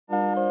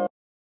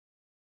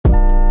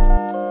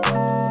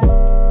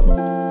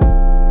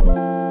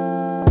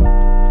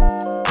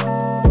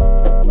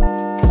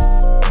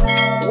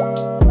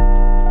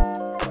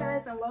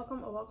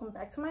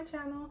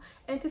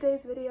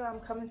today's video,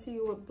 I'm coming to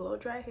you with blow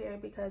dry hair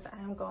because I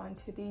am going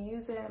to be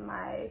using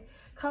my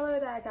color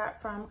that I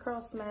got from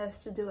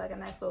Curlsmith to do like a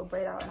nice little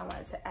braid out, and I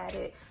wanted to add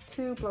it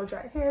to blow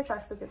dry hair so I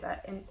still get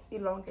that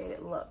elongated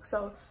look.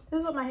 So this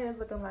is what my hair is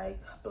looking like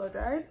blow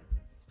dried.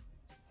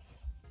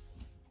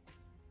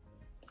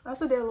 I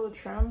also did a little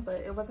trim,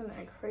 but it wasn't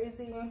that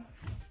crazy.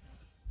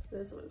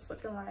 This is what it's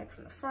looking like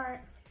from the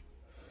front.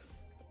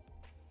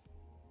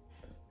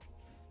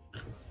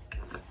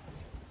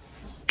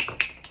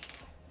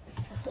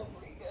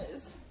 Hopefully,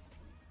 guys,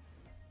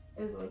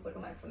 this is what it's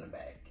looking like from the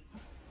back.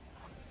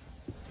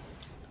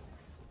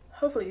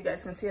 Hopefully you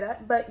guys can see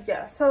that. But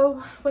yeah,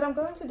 so what I'm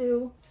going to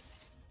do,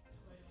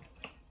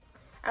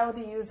 I will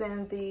be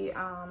using the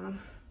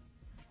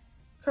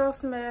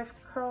Curlsmith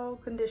Curl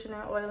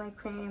Conditioner Oiling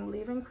Cream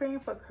Leave-In Cream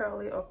for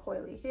curly or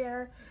coily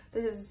hair.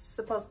 This is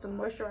supposed to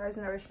moisturize,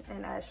 nourish,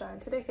 and add shine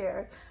to the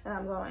hair. And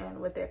I'm going in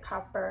with their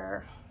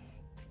copper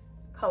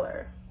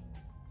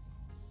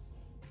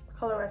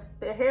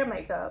their hair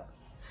makeup.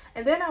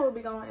 And then I will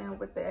be going in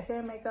with their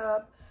hair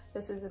makeup.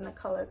 This is in the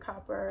color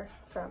Copper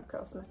from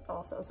Curlsmith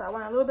also. So I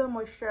want a little bit of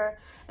moisture,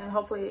 and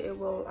hopefully it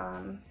will,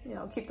 you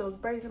know, keep those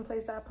braids in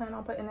place that I plan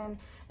on putting in,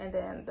 and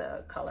then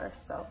the color.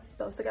 So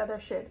those together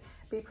should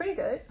be pretty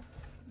good.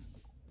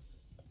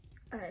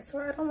 All right, so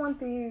I don't want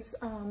these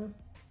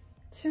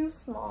too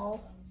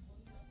small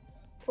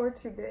or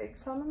too big.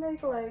 So I'm gonna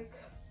make like,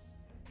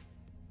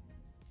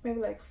 maybe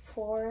like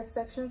 4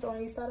 sections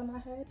on each side of my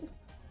head.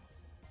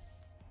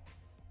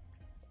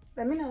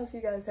 Let me know if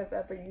you guys have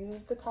ever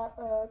used the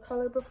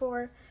color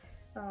before,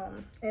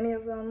 any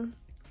of them.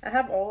 I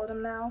have all of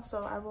them now,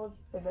 so I will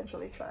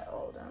eventually try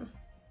all of them.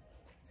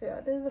 So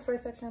yeah, this is the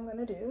first section I'm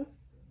gonna do.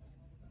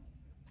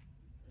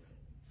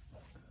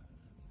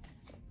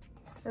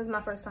 This is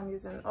my first time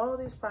using all of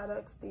these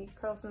products. The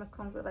Curlsmith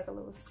comes with like a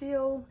little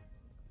seal,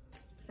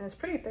 and it's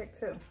pretty thick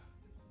too.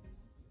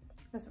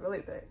 It's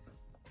really thick,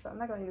 so I'm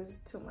not gonna use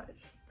too much.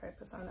 Probably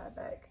put some of that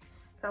back.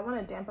 I want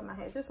to dampen my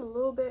hair just a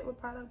little bit with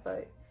product,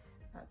 but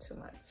not too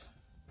much.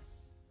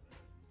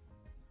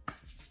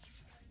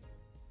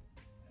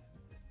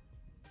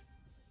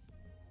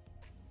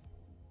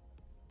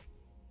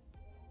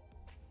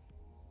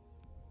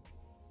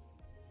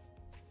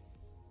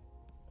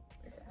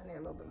 Okay, I need a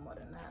little bit more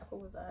than that. What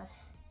was I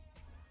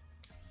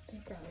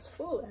think I was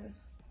fooling?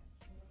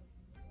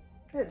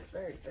 It's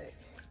very thick.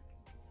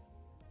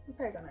 I'm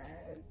probably gonna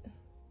add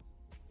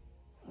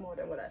more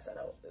than what I said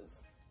I would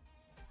use.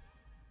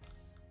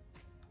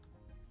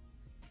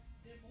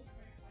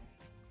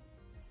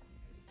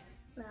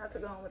 Now to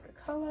go on with the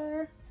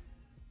color.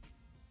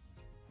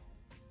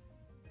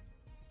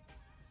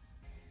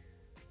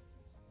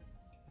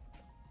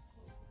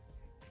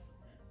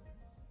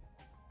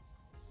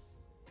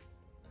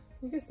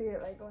 You can see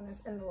it like when it's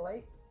in the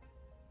light.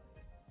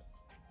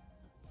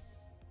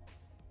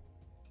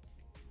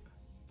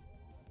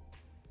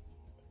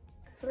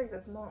 I feel like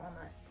there's more on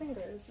my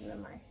fingers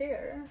than my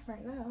hair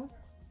right now.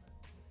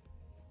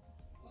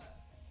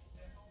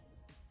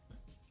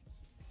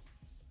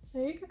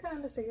 Yeah, you can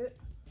kind of see it.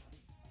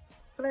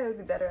 I feel like it would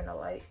be better in the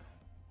light.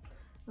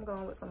 I'm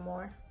going with some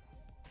more.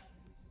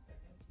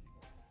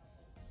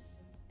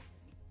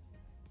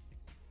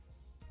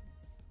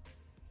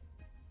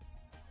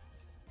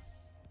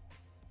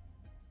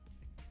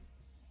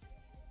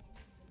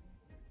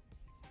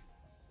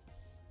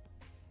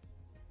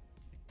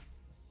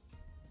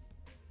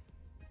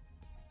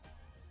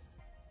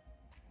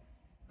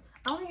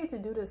 I only get to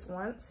do this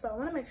once, so I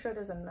want to make sure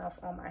there's enough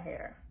on my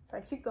hair. So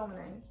I keep going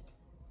in,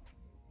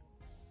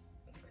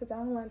 because I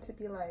don't want it to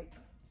be like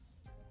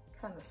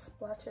kind of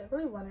splotchy. I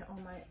really want it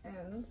on my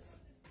ends.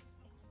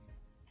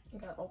 You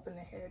gotta open the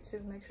hair too,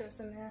 make sure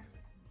it's in there.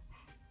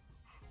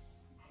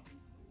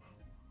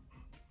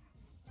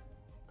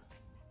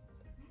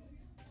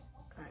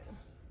 All right,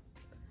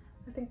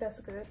 I think that's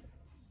good.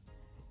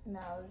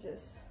 Now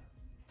just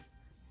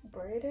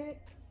braid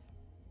it.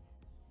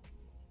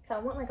 I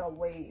want like a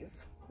wave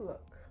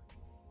look.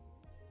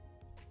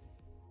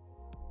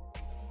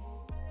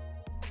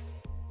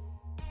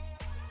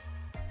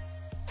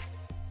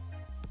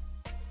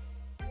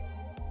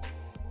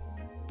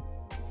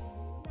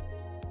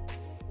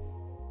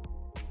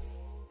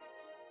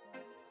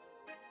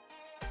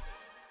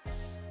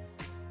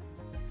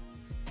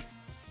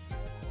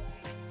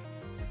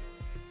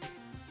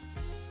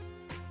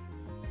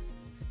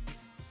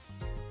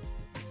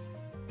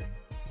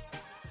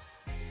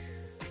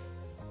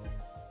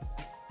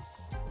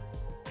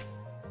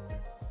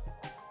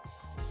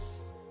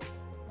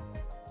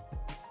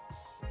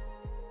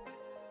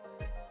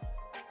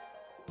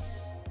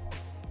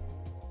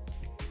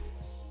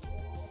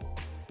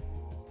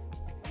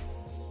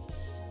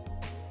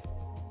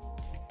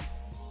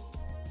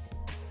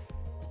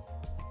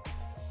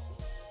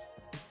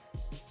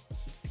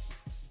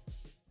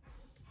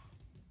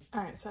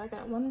 All right, so I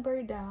got one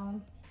braid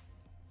down,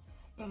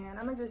 and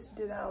I'm gonna just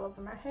do that all over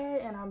my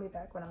head, and I'll be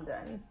back when I'm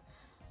done.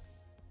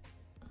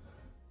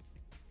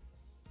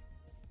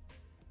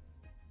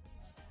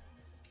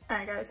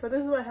 Alright guys, so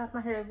this is what half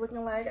my hair is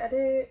looking like. I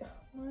did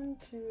 1,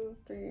 2,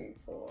 3,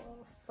 4,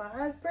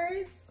 5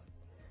 braids.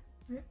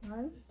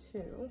 1,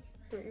 2,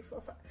 3,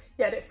 4, 5.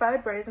 Yeah, I did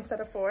 5 braids instead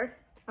of 4.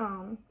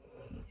 And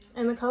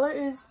the color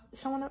is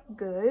showing up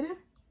good.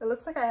 It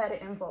looks like I had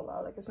it in for a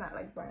while. Like it's not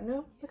like brand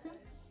new looking.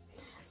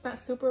 It's not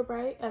super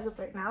bright as of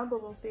right now,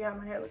 but we'll see how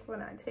my hair looks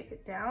when I take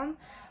it down.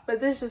 But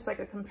this is just like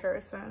a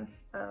comparison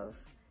of,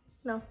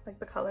 you know, like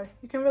the color.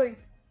 You can really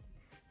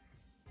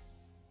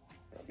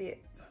see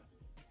it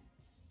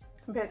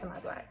compared to my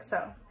black. So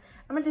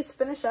I'm gonna just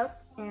finish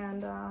up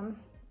and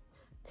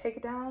take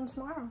it down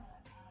tomorrow.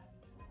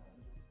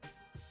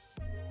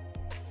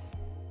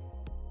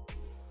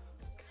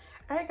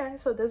 Alright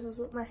guys, so this is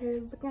what my hair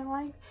is looking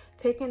like,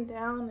 taken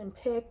down and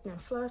picked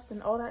and fluffed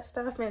and all that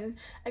stuff. And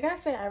I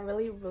gotta say, I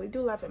really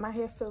do love it. My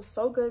hair feels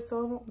so good,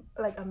 so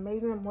like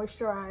amazing and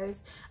moisturized.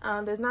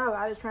 There's not a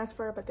lot of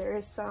transfer, but there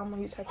is some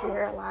when you touch your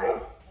hair a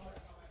lot.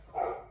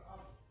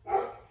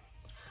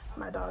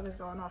 My dog is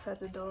going off at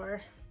the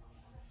door.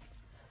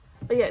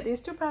 But yeah, these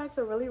two products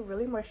are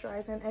really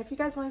moisturizing. And if you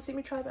guys want to see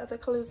me try the other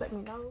colors, let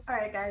me know.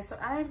 Alright guys, so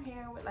I am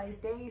here with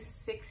like day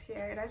 6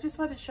 here, and I just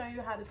wanted to show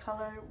you how the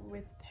color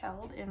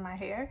withheld in my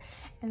hair.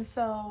 And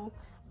so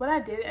what I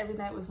did every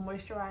night was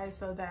moisturize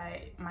so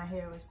that my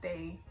hair would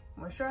stay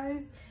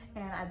moisturized.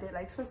 And I did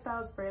like twist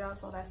outs, braid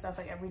outs, all that stuff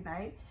like every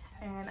night.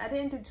 And I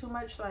didn't do too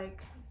much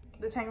like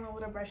detangling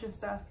with a brush and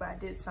stuff, but I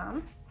did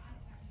some.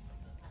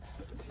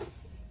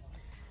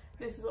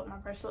 This is what my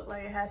brush looked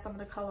like. It has some of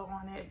the color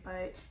on it,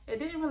 but it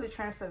didn't really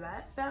transfer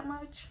that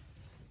much.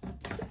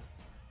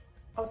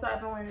 Also,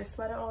 I've been wearing a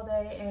sweater all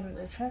day and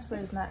the transfer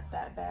is not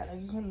that bad.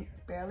 Like you can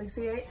barely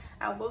see it.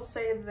 I will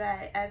say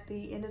that at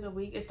the end of the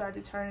week, it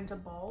started to turn into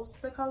balls,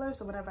 the color.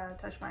 So whenever I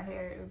touch my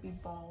hair, it would be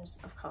balls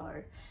of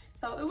color.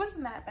 So it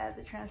wasn't that bad,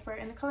 the transfer,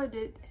 and the color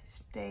did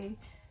stay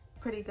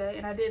pretty good,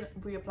 and I didn't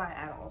reapply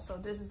at all. So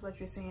this is what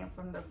you're seeing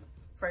from the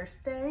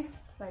first day.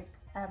 Like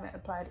I haven't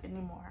applied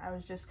anymore. I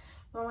was just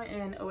going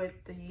in with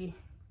the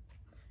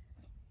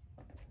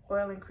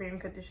oil and cream,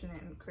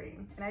 conditioning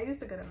cream, and I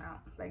used a good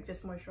amount, like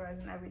just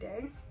moisturizing every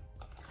day.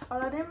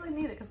 Although I didn't really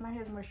need it because my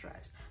hair is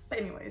moisturized. But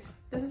anyways,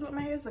 this is what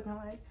my hair is looking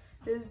like.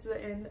 This is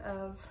the end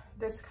of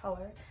this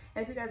color.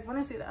 And if you guys want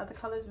to see the other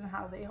colors and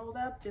how they hold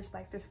up, just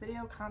like this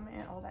video, comment,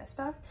 and all that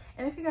stuff.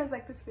 And if you guys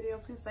like this video,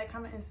 please like,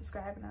 comment, and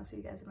subscribe, and I'll see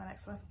you guys in my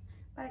next one.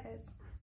 Bye guys.